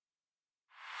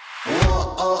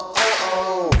I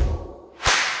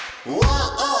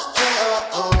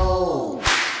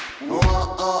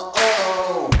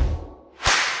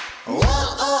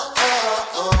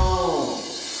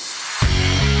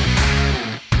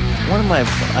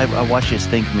watch this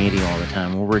Think meeting all the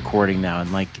time. We're recording now,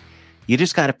 and like, you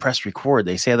just got to press record.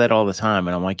 They say that all the time,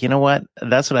 and I'm like, you know what?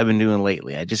 That's what I've been doing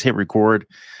lately. I just hit record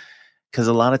because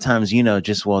a lot of times, you know,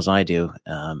 just as well as I do,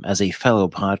 as a fellow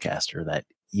podcaster, that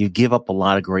you give up a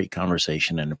lot of great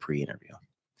conversation in a pre-interview.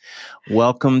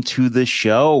 Welcome to the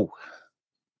show.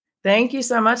 Thank you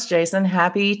so much, Jason.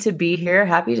 Happy to be here.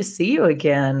 Happy to see you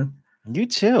again. You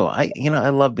too. I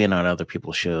love being on other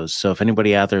people's shows. So if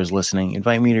anybody out there is listening,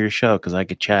 invite me to your show because I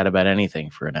could chat about anything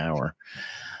for an hour.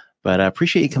 But I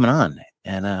appreciate you coming on.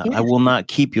 And I will not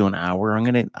keep you an hour.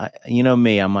 You know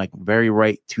me, I'm like very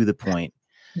right to the point.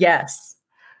 Yes.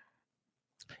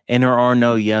 And there are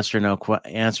no yes or no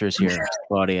answers here,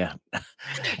 Claudia. You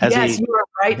are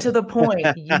right to the point.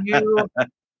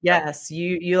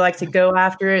 You like to go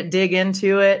after it, dig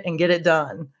into it, and get it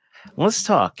done. Let's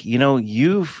talk. You know,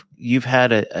 you've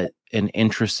had an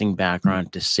interesting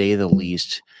background, to say the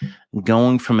least,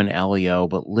 going from an LEO,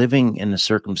 but living in the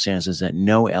circumstances that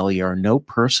no LEO or no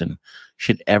person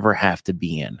should ever have to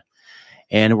be in.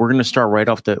 And we're going to start right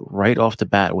off the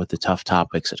bat with the tough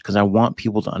topics, because I want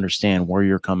people to understand where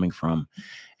you're coming from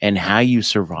and how you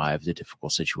survived a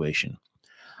difficult situation.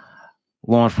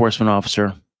 Law enforcement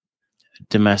officer,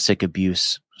 domestic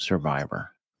abuse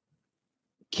survivor.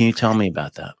 Can you tell me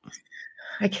about that?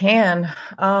 I can.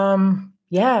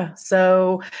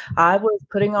 So I was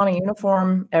putting on a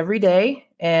uniform every day,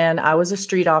 and I was a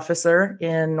street officer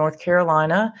in North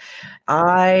Carolina.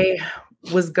 I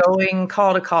was going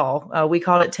call to call. We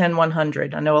called it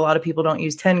 10-100. I know a lot of people don't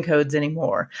use 10 codes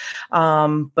anymore.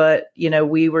 But, you know,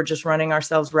 we were just running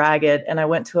ourselves ragged. And I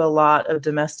went to a lot of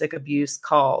domestic abuse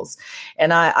calls.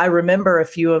 And I remember a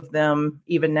few of them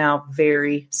even now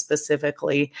very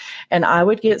specifically. And I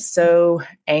would get so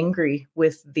angry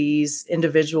with these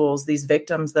individuals, these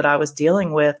victims that I was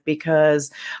dealing with,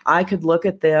 because I could look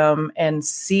at them and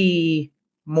see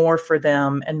more for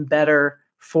them and better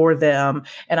for them.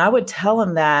 And I would tell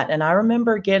them that. And I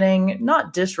remember getting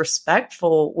not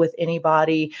disrespectful with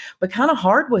anybody, but kind of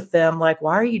hard with them. Like,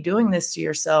 why are you doing this to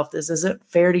yourself? This isn't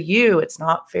fair to you. It's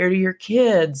not fair to your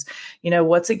kids. You know,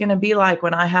 what's it going to be like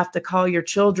when I have to call your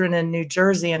children in New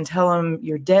Jersey and tell them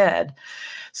you're dead?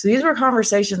 So these were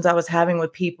conversations I was having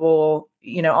with people,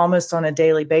 you know, almost on a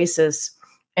daily basis.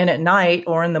 And at night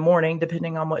or in the morning,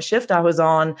 depending on what shift I was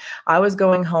on, I was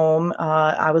going home.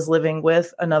 I was living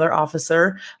with another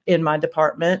officer in my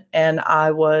department, and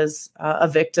I was a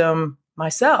victim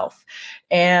myself.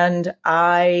 And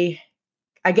I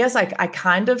guess I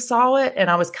kind of saw it, and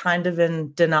I was kind of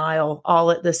in denial all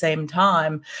at the same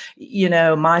time. You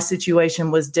know, my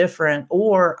situation was different,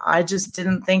 or I just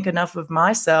didn't think enough of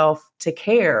myself to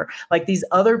care. Like, these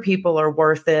other people are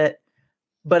worth it,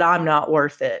 but I'm not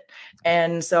worth it.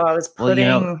 And so I was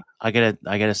putting, I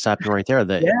gotta stop you right there.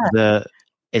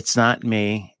 It's not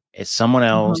me, it's someone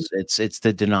else. Mm-hmm. It's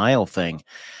the denial thing.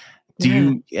 I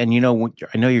know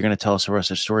you're going to tell us the rest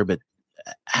of the story, but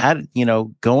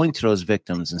going to those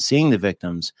victims and seeing the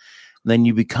victims, then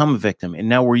you become a victim. And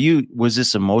now was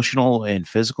this emotional and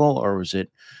physical, or was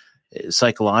it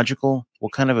psychological?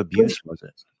 What kind of abuse was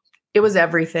it? It was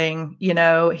everything. You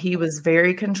know, he was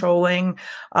very controlling.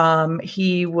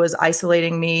 He was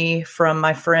isolating me from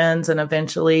my friends and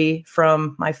eventually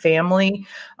from my family,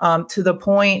 to the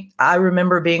point I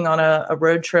remember being on a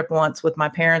road trip once with my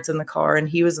parents in the car, and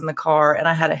he was in the car, and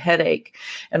I had a headache,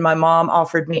 and my mom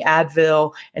offered me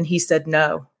Advil, and he said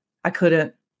no, I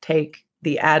couldn't take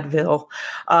the Advil.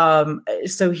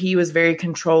 So he was very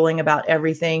controlling about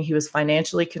everything. He was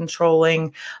financially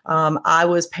controlling. I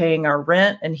was paying our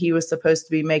rent, and he was supposed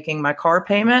to be making my car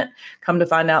payment. Come to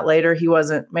find out later, he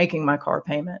wasn't making my car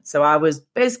payment. So I was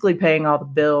basically paying all the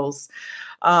bills.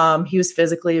 He was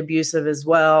physically abusive as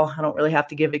well. I don't really have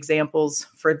to give examples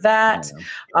for that.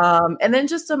 And then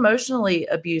just emotionally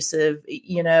abusive.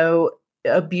 You know,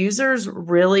 abusers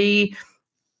really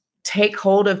take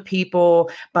hold of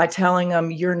people by telling them,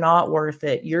 you're not worth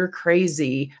it. You're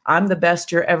crazy. I'm the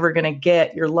best you're ever going to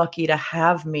get. You're lucky to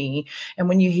have me. And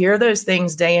when you hear those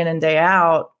things day in and day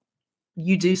out,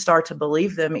 you do start to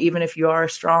believe them, even if you are a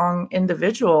strong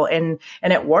individual. And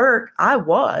at work, I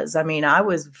was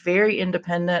very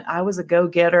independent. I was a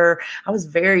go-getter. I was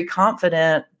very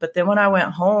confident. But then when I went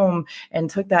home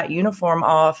and took that uniform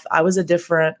off, I was a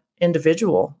different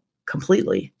individual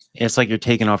completely. It's like you're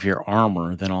taking off your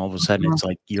armor. Then all of a sudden it's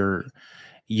like you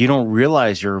don't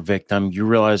realize you're a victim. You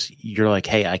realize you're like,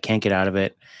 hey, I can't get out of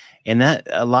it. And that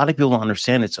a lot of people don't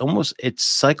understand. It's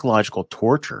psychological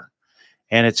torture.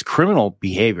 And it's criminal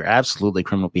behavior, absolutely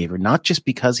criminal behavior, not just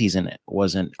because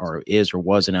was an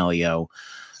LEO,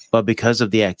 but because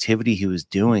of the activity he was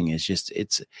doing.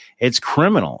 It's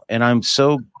criminal. And I'm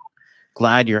so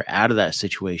glad you're out of that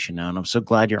situation now. And I'm so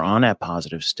glad you're on that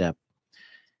positive step.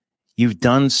 You've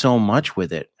done so much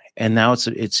with it. And now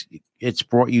it's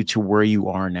brought you to where you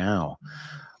are now.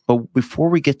 But before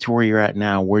we get to where you're at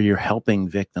now, where you're helping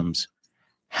victims,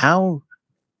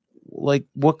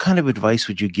 what kind of advice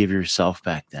would you give yourself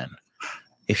back then?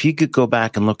 If you could go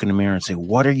back and look in the mirror and say,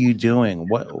 what are you doing?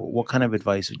 What kind of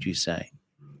advice would you say?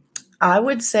 I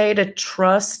would say to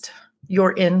trust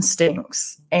your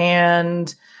instincts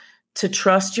and to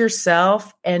trust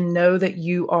yourself and know that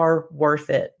you are worth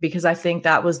it. Because I think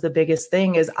that was the biggest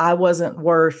thing is I wasn't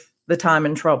worth the time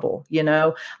and trouble.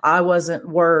 I wasn't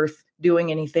worth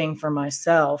doing anything for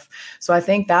myself. So I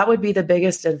think that would be the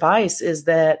biggest advice is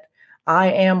that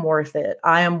I am worth it.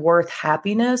 I am worth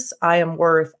happiness. I am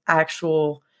worth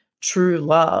actual true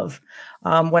love.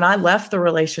 When I left the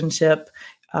relationship,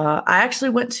 I actually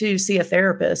went to see a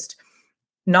therapist,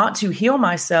 not to heal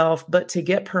myself, but to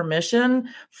get permission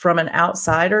from an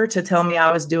outsider to tell me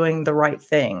I was doing the right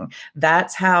thing.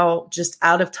 That's how just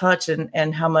out of touch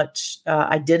and how much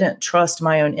I didn't trust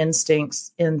my own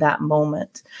instincts in that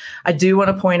moment. I do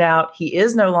want to point out he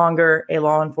is no longer a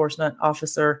law enforcement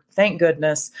officer. Thank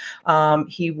goodness.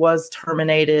 He was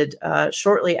terminated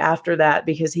shortly after that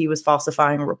because he was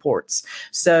falsifying reports.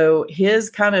 So his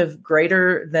kind of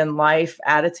greater than life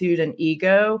attitude and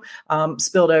ego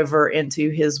spilled over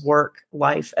into his work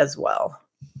life as well.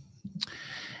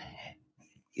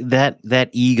 That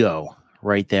ego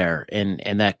right there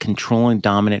and that controlling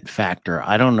dominant factor.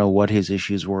 I don't know what his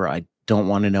issues were. I don't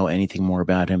want to know anything more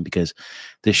about him because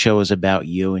this show is about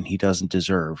you and he doesn't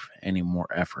deserve any more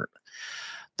effort.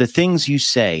 The things you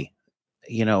say,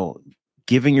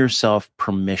 giving yourself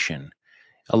permission.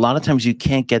 A lot of times you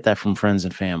can't get that from friends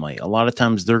and family. A lot of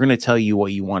times they're going to tell you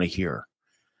what you want to hear.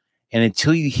 And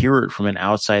until you hear it from an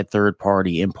outside third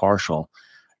party, impartial,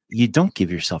 you don't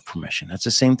give yourself permission. That's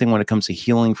the same thing when it comes to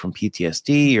healing from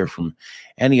PTSD or from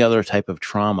any other type of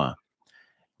trauma.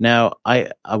 Now, I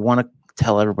want to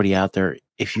tell everybody out there,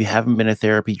 if you haven't been to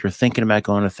therapy, you're thinking about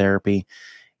going to therapy.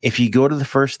 If you go to the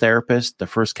first therapist, the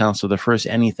first counselor, the first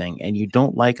anything, and you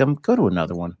don't like them, go to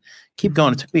another one. Keep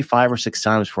going. It took me 5 or 6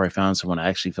 times before I found someone I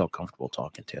actually felt comfortable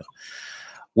talking to.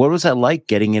 What was that like,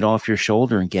 getting it off your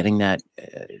shoulder and getting that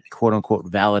quote unquote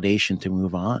validation to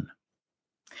move on?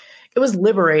 It was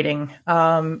liberating.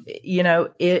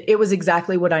 It was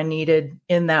exactly what I needed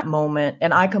in that moment.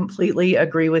 And I completely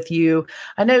agree with you.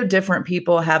 I know different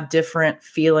people have different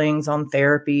feelings on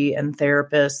therapy and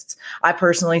therapists. I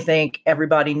personally think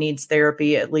everybody needs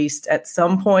therapy at least at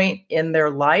some point in their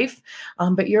life.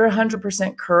 But you're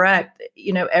 100% correct.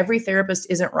 Every therapist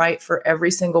isn't right for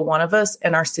every single one of us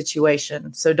in our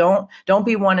situation. So don't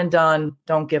be one and done.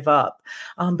 Don't give up.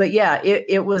 But yeah,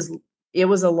 it was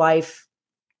a life.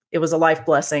 It was a life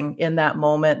blessing in that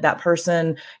moment. That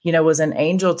person, was an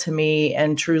angel to me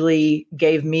and truly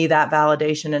gave me that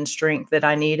validation and strength that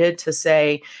I needed to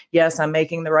say, yes, I'm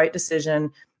making the right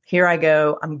decision. Here I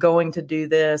go. I'm going to do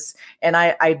this. And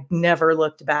I never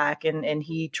looked back. And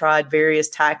he tried various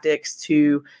tactics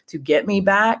to get me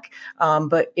back.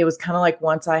 But it was kind of like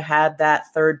once I had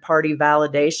that third party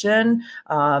validation,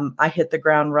 I hit the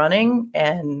ground running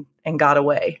and got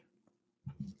away.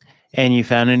 And you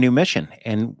found a new mission.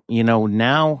 And,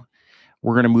 now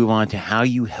we're going to move on to how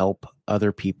you help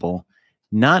other people,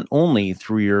 not only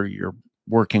through your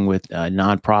working with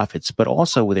nonprofits, but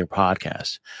also with your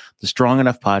podcast, the Strong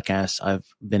Enough podcast.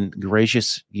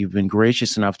 You've been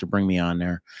gracious enough to bring me on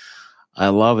there. I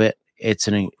love it. It's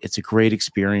a great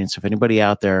experience. If anybody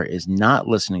out there is not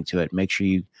listening to it, make sure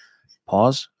you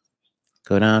pause,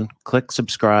 go down, click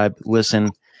subscribe,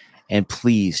 listen. And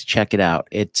please check it out.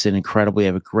 It's an incredible. You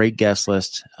have a great guest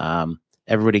list.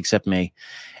 Everybody except me.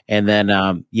 And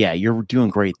then, you're doing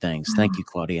great things. Thank you,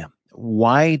 Claudia.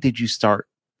 Why did you start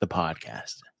the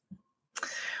podcast?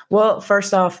 Well,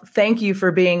 first off, thank you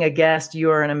for being a guest. You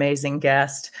are an amazing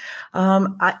guest.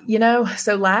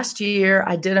 So last year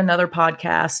I did another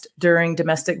podcast during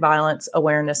Domestic Violence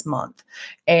Awareness Month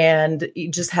and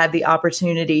just had the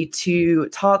opportunity to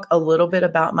talk a little bit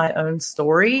about my own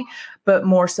story, but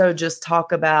more so just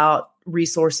talk about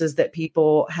resources that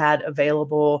people had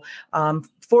available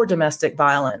for domestic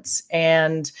violence.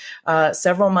 And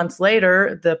several months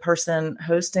later, the person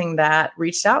hosting that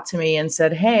reached out to me and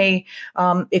said, hey,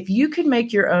 if you could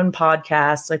make your own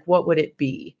podcast, like what would it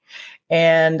be?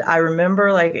 And I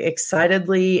remember like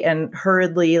excitedly and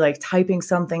hurriedly like typing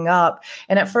something up.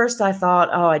 And at first I thought,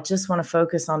 oh, I just want to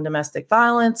focus on domestic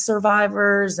violence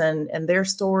survivors and their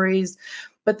stories.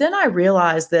 But then I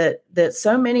realized that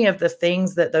so many of the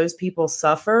things that those people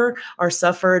suffer are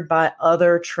suffered by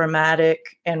other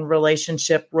traumatic and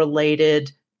relationship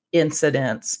related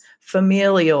incidents,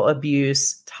 familial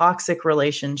abuse, toxic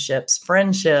relationships,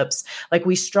 friendships. Like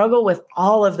we struggle with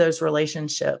all of those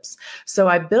relationships. So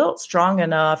I built Strong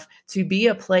Enough to be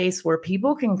a place where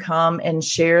people can come and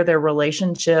share their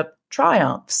relationship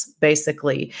triumphs,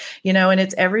 basically, and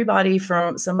it's everybody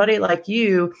from somebody like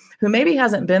you who maybe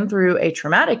hasn't been through a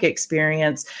traumatic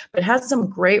experience, but has some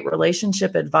great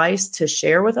relationship advice to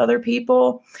share with other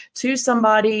people, to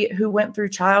somebody who went through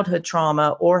childhood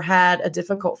trauma or had a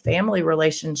difficult family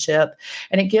relationship.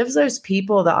 And it gives those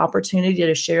people the opportunity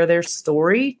to share their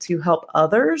story to help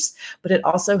others, but it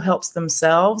also helps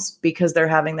themselves because they're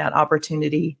having that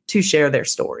opportunity to share their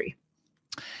story.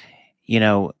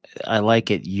 I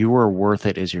like it. You are worth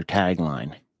it is your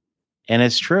tagline. And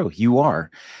it's true. You are.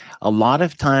 A lot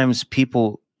of times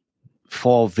people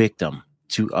fall victim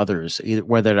to others,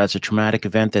 whether that's a traumatic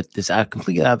event that is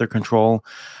completely out of their control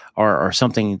or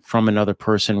something from another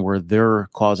person where they're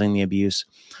causing the abuse.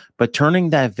 But turning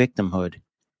that victimhood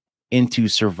into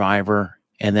survivor.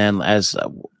 And then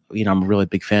I'm a really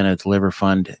big fan of Deliver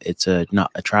Fund. It's not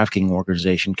a trafficking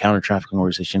organization, counter-trafficking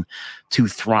organization, to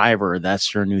thriver.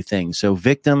 That's their new thing. So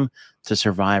victim to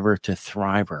survivor to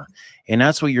thriver. And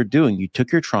that's what you're doing. You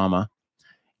took your trauma,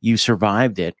 you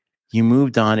survived it, you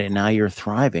moved on, and now you're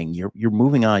thriving. You're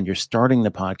moving on. You're starting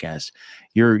the podcast.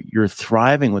 You're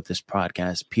thriving with this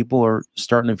podcast. People are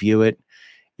starting to view it.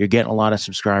 You're getting a lot of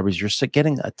subscribers. You're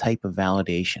getting a type of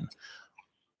validation.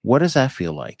 What does that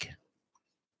feel like?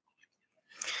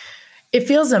 It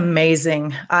feels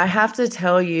amazing. I have to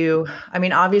tell you, I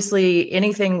mean, obviously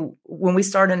anything, when we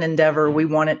start an endeavor, we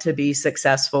want it to be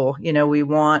successful. We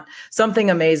want something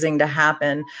amazing to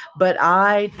happen, but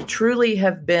I truly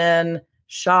have been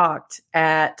shocked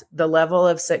at the level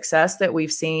of success that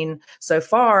we've seen so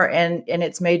far. And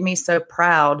it's made me so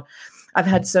proud. I've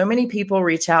had so many people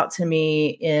reach out to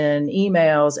me in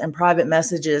emails and private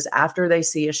messages after they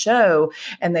see a show,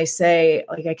 and they say,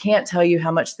 like, I can't tell you how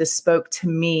much this spoke to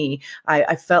me.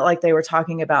 I felt like they were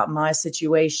talking about my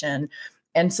situation.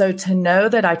 And so to know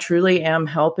that I truly am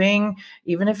helping,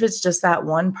 even if it's just that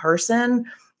one person,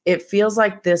 it feels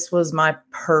like this was my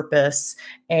purpose.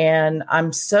 And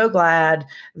I'm so glad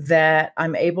that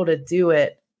I'm able to do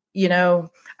it.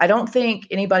 I don't think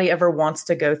anybody ever wants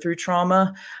to go through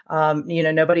trauma.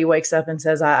 Nobody wakes up and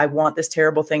says, I want this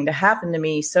terrible thing to happen to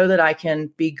me so that I can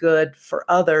be good for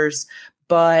others.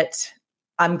 But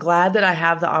I'm glad that I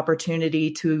have the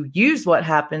opportunity to use what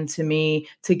happened to me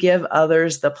to give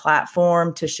others the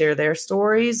platform to share their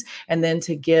stories, and then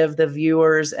to give the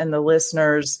viewers and the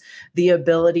listeners the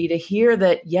ability to hear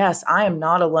that, yes, I am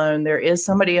not alone. There is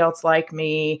somebody else like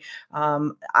me.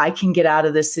 I can get out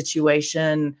of this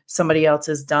situation. Somebody else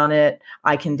has done it.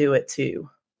 I can do it too.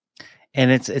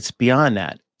 And it's beyond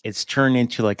that. It's turned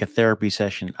into like a therapy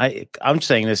session. I'm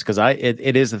saying this because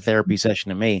it is a therapy session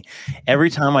to me. Every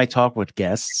time I talk with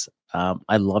guests,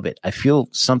 I love it. I feel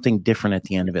something different at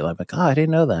the end of it. Like, oh, I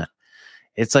didn't know that.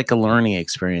 It's like a learning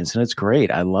experience, and it's great.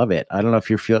 I love it. I don't know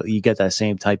if you get that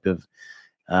same type of.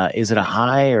 Is it a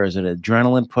high or is it an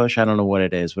adrenaline push? I don't know what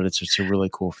it is, but it's just a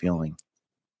really cool feeling.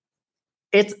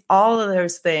 It's all of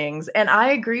those things. And I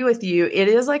agree with you. It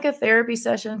is like a therapy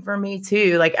session for me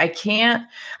too. Like I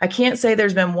can't say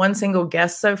there's been one single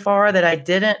guest so far that I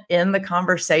didn't end the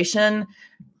conversation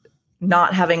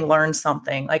not having learned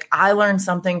something. Like I learned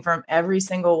something from every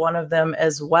single one of them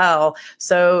as well.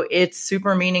 So it's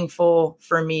super meaningful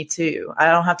for me too.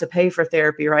 I don't have to pay for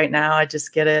therapy right now. I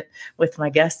just get it with my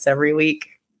guests every week.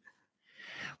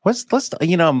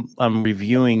 I'm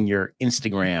reviewing your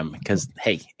Instagram because,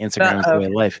 hey, Instagram is the way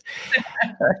of life.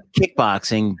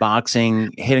 Kickboxing,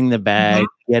 boxing, hitting the bag,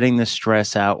 getting the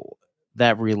stress out,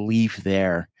 that relief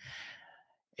there.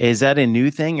 Is that a new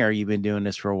thing, or have you been doing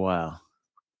this for a while?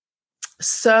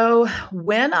 So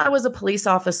when I was a police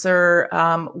officer,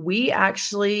 we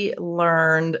actually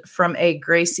learned from a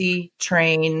Gracie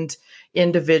trained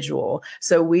individual.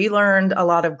 So we learned a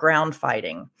lot of ground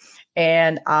fighting.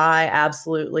 And I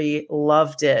absolutely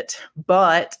loved it.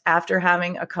 But after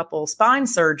having a couple spine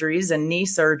surgeries and knee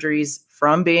surgeries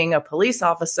from being a police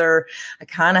officer, I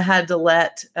kind of had to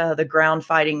let the ground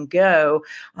fighting go.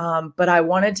 But I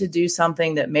wanted to do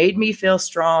something that made me feel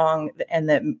strong and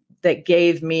that that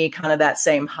gave me kind of that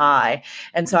same high.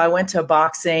 And so I went to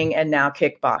boxing and now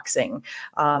kickboxing.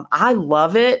 I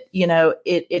love it.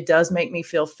 It does make me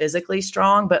feel physically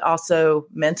strong, but also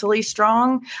mentally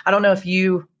strong. I don't know if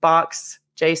you box,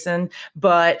 Jason,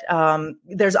 but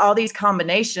there's all these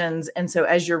combinations. And so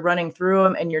as you're running through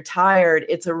them and you're tired,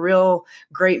 it's a real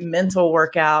great mental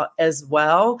workout as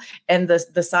well. And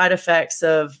the side effects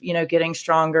of, getting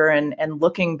stronger and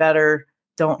looking better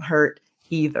don't hurt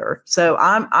either. So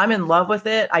I'm in love with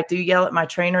it. I do yell at my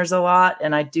trainers a lot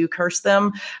and I do curse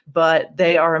them, but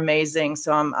they are amazing.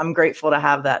 So I'm grateful to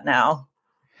have that now.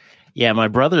 Yeah, my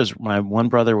one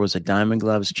brother was a Diamond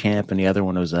Gloves champ and the other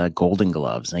one was a Golden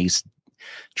Gloves. And I used to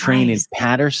train in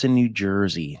Paterson, New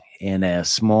Jersey in a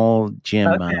small gym.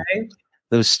 Okay.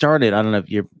 Those started, I don't know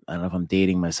if I'm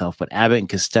dating myself, but Abbott and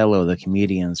Costello, the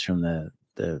comedians from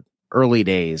the early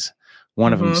days,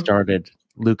 one of them started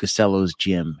Lou Costello's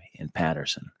gym in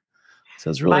Paterson. So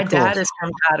it's really cool. My dad is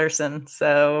from Paterson,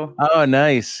 so. Oh,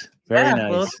 nice. Very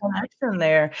nice. Little connection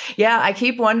there. Yeah, I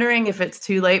keep wondering if it's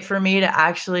too late for me to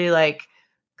actually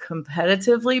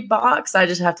competitively box. I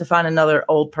just have to find another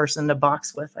old person to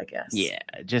box with, I guess. Yeah,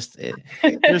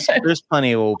 there's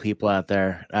plenty of old people out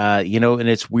there. And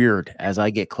it's weird. As I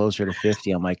get closer to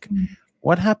 50, I'm like,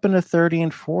 what happened to 30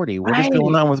 and 40? What is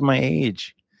going on with my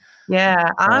age? Yeah,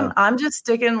 I'm just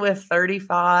sticking with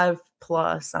 35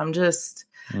 plus. I'm just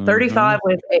 35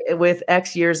 with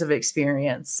X years of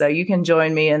experience. So you can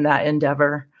join me in that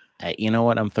endeavor. You know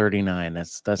what? I'm 39.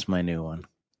 That's my new one.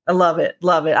 I love it.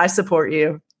 Love it. I support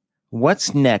you.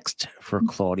 What's next for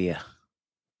Claudia?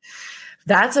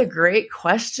 That's a great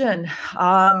question.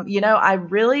 I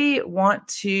really want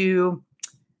to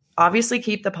obviously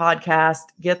keep the podcast,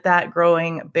 get that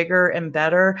growing bigger and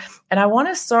better. And I want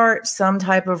to start some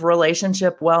type of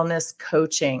relationship wellness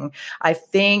coaching. I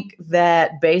think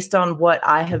that based on what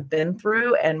I have been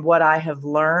through and what I have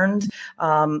learned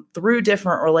through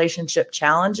different relationship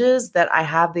challenges, that I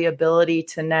have the ability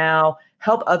to now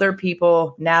help other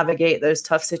people navigate those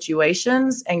tough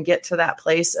situations and get to that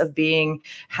place of being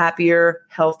happier,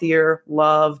 healthier,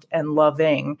 loved, and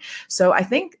loving. So I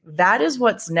think that is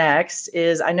what's next.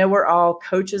 Is I know we're all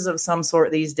coaches of some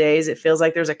sort these days. It feels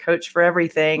like there's a coach for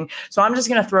everything. So I'm just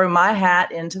going to throw my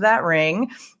hat into that ring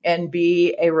and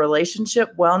be a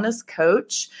relationship wellness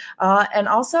coach. And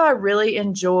also I really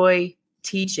enjoy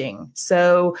teaching.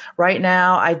 So right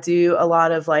now I do a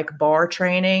lot of bar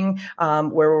training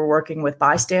where we're working with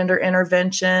bystander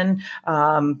intervention,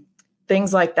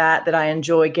 things like that I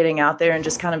enjoy getting out there and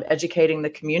just kind of educating the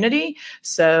community.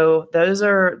 So those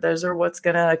are what's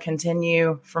going to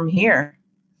continue from here.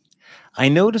 I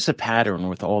notice a pattern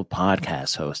with old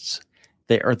podcast hosts.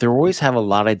 They always have a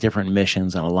lot of different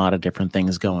missions and a lot of different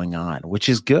things going on, which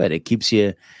is good. It keeps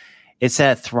you. It's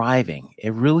that thriving.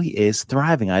 It really is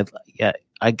thriving.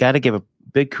 I got to give a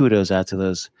big kudos out to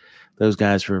those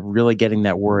guys for really getting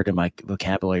that word in my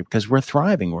vocabulary, because we're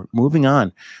thriving. We're moving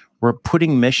on. We're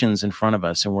putting missions in front of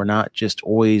us, and we're not just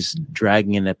always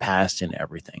dragging in the past and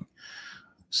everything.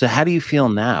 So how do you feel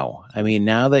now? I mean,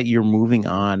 now that you're moving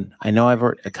on, I know I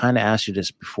kind of asked you this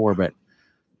before, but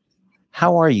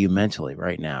how are you mentally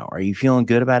right now? Are you feeling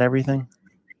good about everything?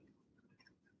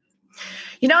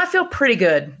 I feel pretty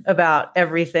good about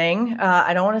everything.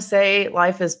 I don't want to say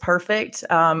life is perfect.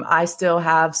 I still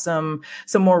have some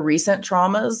more recent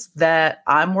traumas that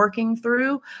I'm working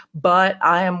through, but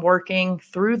I am working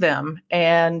through them.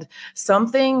 And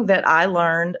something that I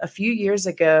learned a few years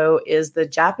ago is the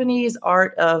Japanese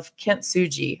art of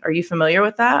kintsugi. Are you familiar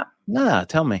with that? Nah,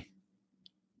 tell me.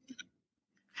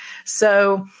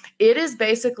 So it is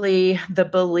basically the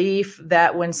belief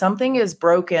that when something is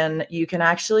broken, you can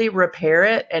actually repair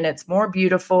it and it's more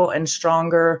beautiful and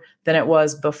stronger than it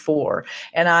was before.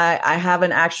 And I have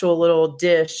an actual little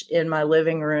dish in my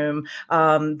living room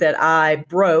that I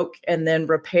broke and then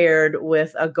repaired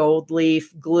with a gold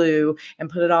leaf glue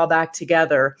and put it all back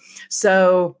together.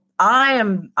 So I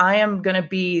am going to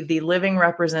be the living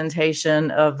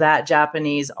representation of that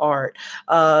Japanese art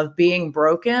of being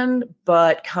broken,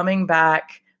 but coming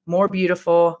back more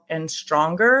beautiful and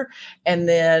stronger, and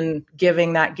then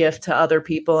giving that gift to other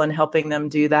people and helping them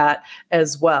do that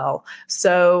as well.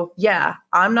 So yeah,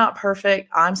 I'm not perfect.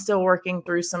 I'm still working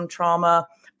through some trauma,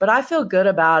 but I feel good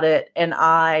about it. And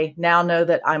I now know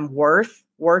that I'm worth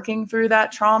working through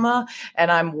that trauma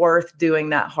and I'm worth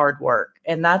doing that hard work.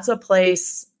 And that's a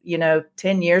place,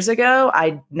 10 years ago,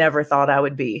 I never thought I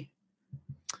would be.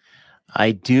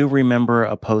 I do remember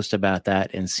a post about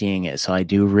that and seeing it. So I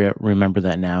do remember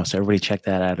that now. So everybody check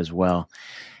that out as well.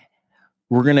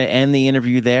 We're going to end the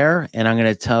interview there. And I'm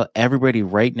going to tell everybody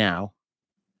right now,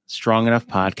 Strong Enough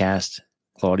Podcast,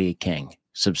 Claudia King.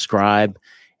 subscribe,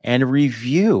 and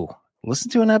review.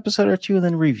 Listen to an episode or two and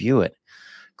then review it.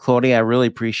 Claudia, I really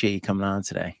appreciate you coming on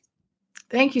today.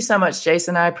 Thank you so much,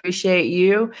 Jason. I appreciate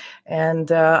you and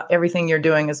everything you're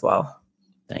doing as well.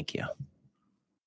 Thank you.